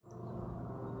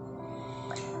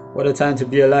What a time to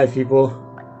be alive, people.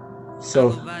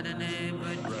 So,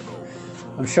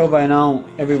 I'm sure by now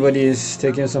everybody is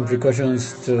taking some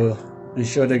precautions to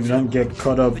ensure they don't get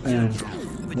caught up in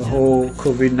the whole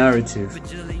COVID narrative.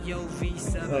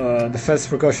 The first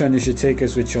precaution you should take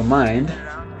is with your mind.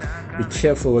 Be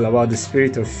careful about the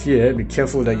spirit of fear. Be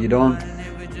careful that you don't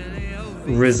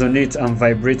resonate and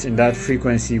vibrate in that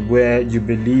frequency where you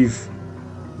believe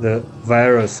the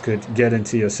virus could get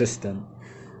into your system.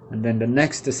 And then the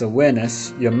next is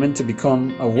awareness. You're meant to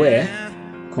become aware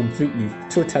completely,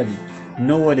 totally.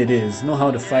 Know what it is, know how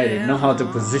to fight it, know how to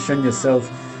position yourself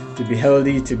to be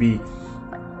healthy, to be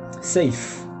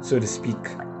safe, so to speak.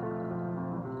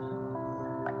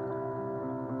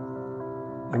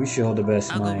 I wish you all the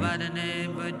best, man.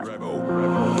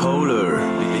 Polar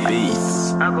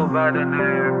Beats. I go by the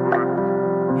name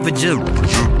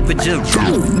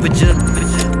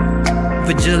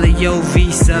Vigilio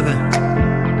V7.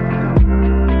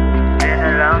 Been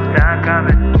a long time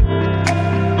coming.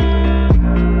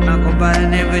 I go by the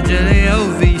name Vigilio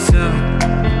V7.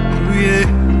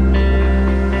 Yeah.